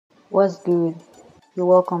What's good? You're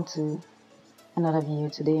welcome to another video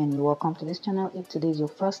today, and you're welcome to this channel. If today is your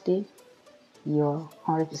first day, you're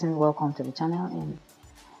 100% welcome to the channel. And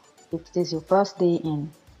if this is your first day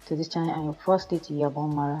to this channel and your first day to hear about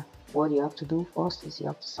Mara, what you have to do first is you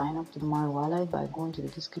have to sign up to the Mara wallet by going to the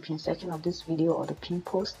description section of this video or the pin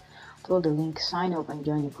post. Follow the link, sign up and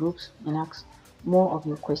join the groups, and ask more of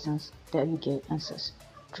your questions that you get answers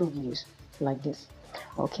through videos like this.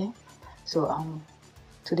 Okay, so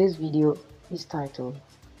today's video is titled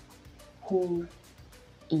 "Who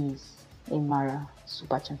is a Mara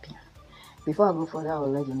Super Champion?" Before I go further, I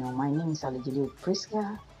will let you know my name is Alijili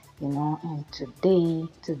Priska, and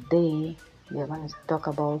today we are going to talk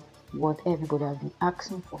about what everybody has been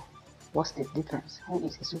asking for. What's the difference? Who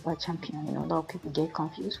is a super champion? A lot of people get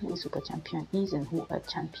confused who a super champion is and who a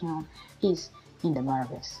champion is in the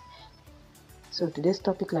MaraVerse. So today's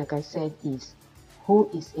topic, like I said, is who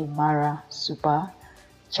is a Mara super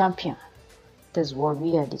champion? That's what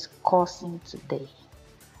we are discussing today.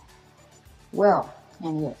 Well,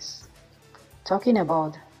 and yes, talking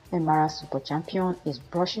about a Mara super champion is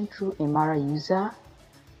brushing through a Mara user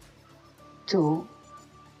to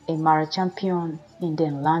a Mara champion and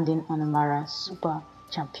then landing on a Mara super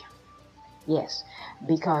champion. Yes,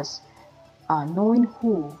 because knowing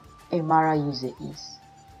who a Mara user is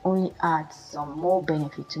only adds some more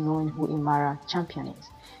benefit to knowing who a Mara champion is.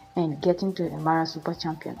 And getting to a Mara super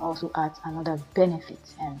champion also adds another benefit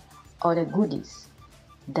and other goodies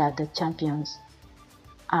that the champions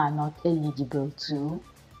are not eligible to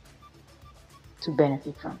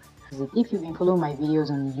benefit from. If you've been following my videos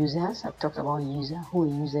on users, I've talked about user, who a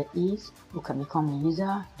user is, who can become a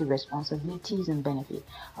user, the responsibilities and benefit.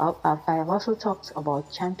 I have also talked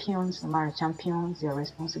about champions, Mara champions, their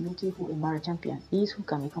responsibility, who a Mara champion is, who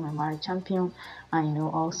can become a Mara champion, and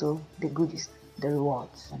also the goodies, the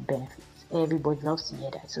rewards and benefits. Everybody loves to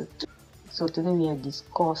hear that. So today we are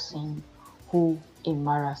discussing who a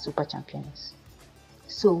Mara super champion is.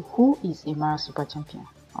 So who is a Mara super champion?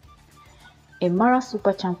 A Mara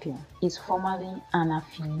super champion is formally an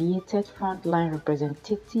affiliated frontline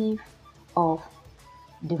representative of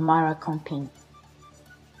the Mara company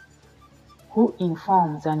who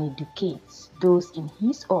informs and educates those in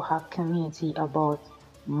his or her community about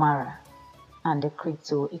Mara and the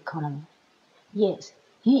crypto economy. Yes,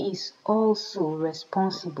 he is also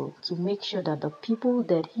responsible to make sure that the people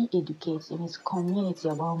that he educates in his community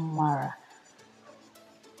about Mara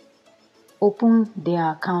open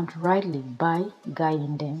their account rightly by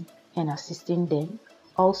guiding them and assisting them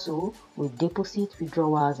also with deposit,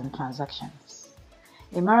 withdrawals and transactions.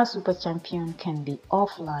 A Mara super champion can be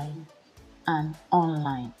offline and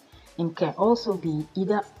online. It can also be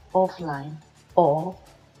either offline or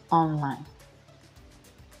online.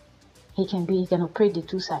 He can operate the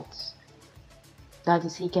two sides. That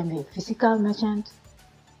is, he can be a physical merchant,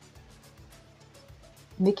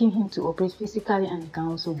 making him to operate physically, and he can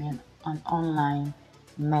also be an online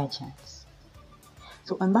merchant.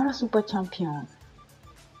 So a Mara super champion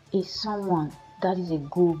is someone that is a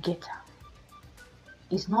go-getter.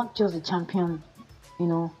 It's not just a champion,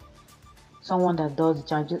 someone that does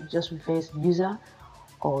just refers user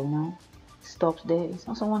or stops there. It's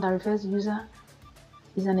not someone that refers user.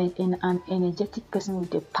 He's an energetic person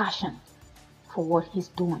with a passion for what he's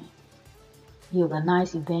doing. He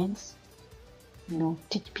organizes events,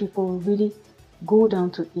 teach people, really go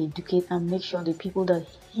down to educate and make sure the people that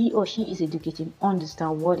he or she is educating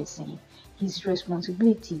understand what he's saying. His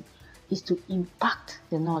responsibility is to impact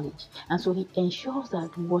the knowledge, and so he ensures that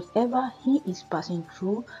whatever he is passing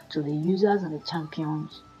through to the users and the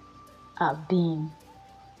champions are being.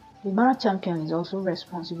 The Mara champion is also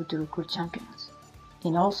responsible to recruit champions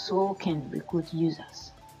and also can recruit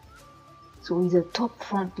users. So he's a top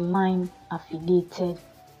frontline affiliated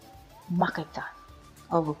marketer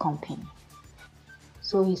of a company.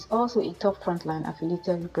 So he's also a top frontline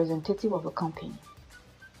affiliated representative of a company.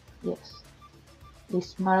 Yes,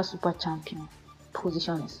 this Mara super champion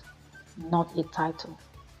position is not a title.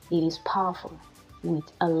 It is powerful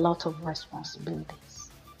with a lot of responsibilities.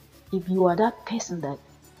 If you are that person that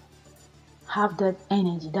have that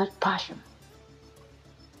energy, that passion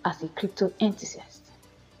as a crypto enthusiast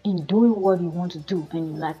in doing what you want to do and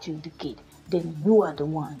you like to educate, then you are the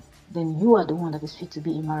one that is fit to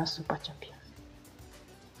be a Mara super champion.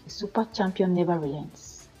 A super champion never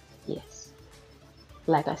relents. Yes,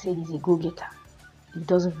 like I said, he's a go-getter. He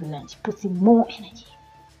doesn't relent. He puts in more energy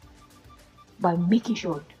by making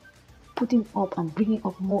sure, putting up and bringing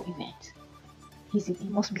up more events. He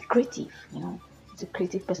must be creative, He's a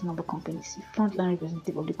creative person of the company. He's a frontline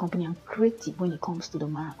representative of the company and creative when it comes to the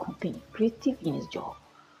Mara company. Creative in his job.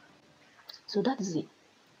 So that is it.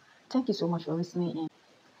 Thank you so much for listening in.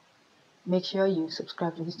 Make sure you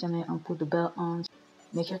subscribe to this channel and put the bell on.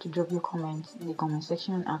 Make sure to drop your comments in the comment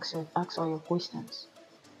section. Ask all your questions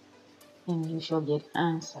and you shall get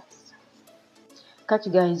answers. Catch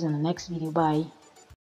you guys in the next video. Bye.